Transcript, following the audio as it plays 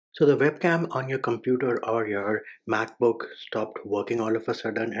So the webcam on your computer or your MacBook stopped working all of a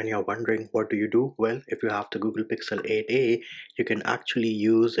sudden and you're wondering what do you do? Well, if you have the Google Pixel 8a, you can actually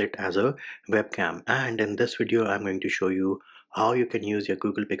use it as a webcam. And in this video, I'm going to show you how you can use your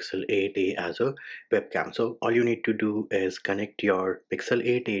Google Pixel 8a as a webcam. So all you need to do is connect your Pixel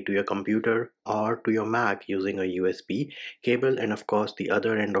 8a to your computer or to your Mac using a USB cable. And of course, the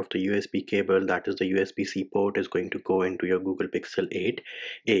other end of the USB cable, that is the USB-C port, is going to go into your Google Pixel 8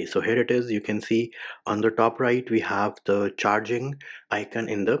 a. So here it is. You can see on the top right we have the charging icon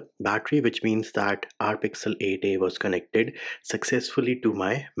in the battery, which means that our Pixel 8a was connected successfully to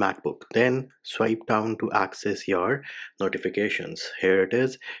my MacBook. Then swipe down to access your notifications. Here it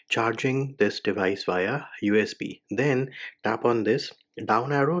is, charging this device via USB. Then tap on this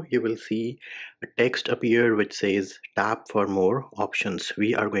down arrow. You will see a text appear which says tap for more options.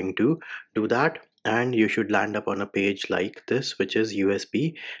 We are going to do that, and you should land up on a page like this, which is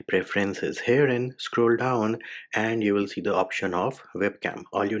USB preferences. Herein, scroll down and you will see the option of webcam.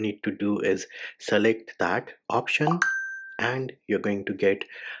 All you need to do is select that option and you're going to get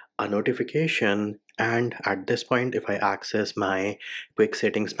a notification. And at this point, if I access my quick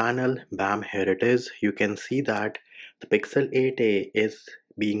settings panel, bam, here it is. You can see that the Pixel 8a is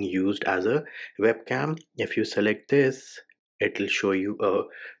being used as a webcam. If you select this, it will show you a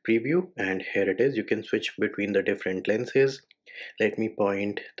preview, and here it is. You can switch between the different lenses. Let me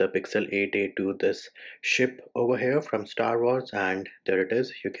point the Pixel 8a to this ship over here from Star Wars, and there it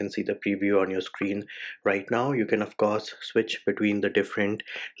is. You can see the preview on your screen right now. You can of course switch between the different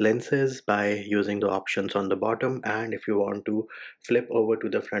lenses by using the options on the bottom, and if you want to flip over to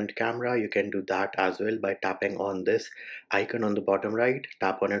the front camera, you can do that as well by tapping on this icon on the bottom right.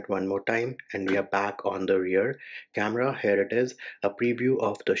 Tap on it one more time and we are back on the rear camera. Here it is. A preview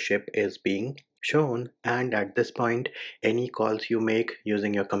of the ship is being shown, and at this point any calls you make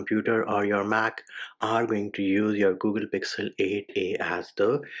using your computer or your Mac are going to use your Google Pixel 8a as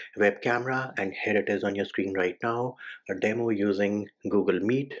the web camera. And here it is on your screen right now, a demo using Google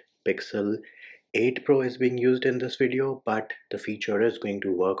Meet. Pixel 8 Pro is being used in this video, but the feature is going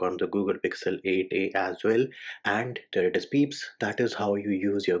to work on the Google Pixel 8a as well. And there it is, peeps. That is how you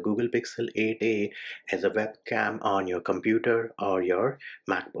use your Google Pixel 8a as a webcam on your computer or your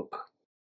MacBook.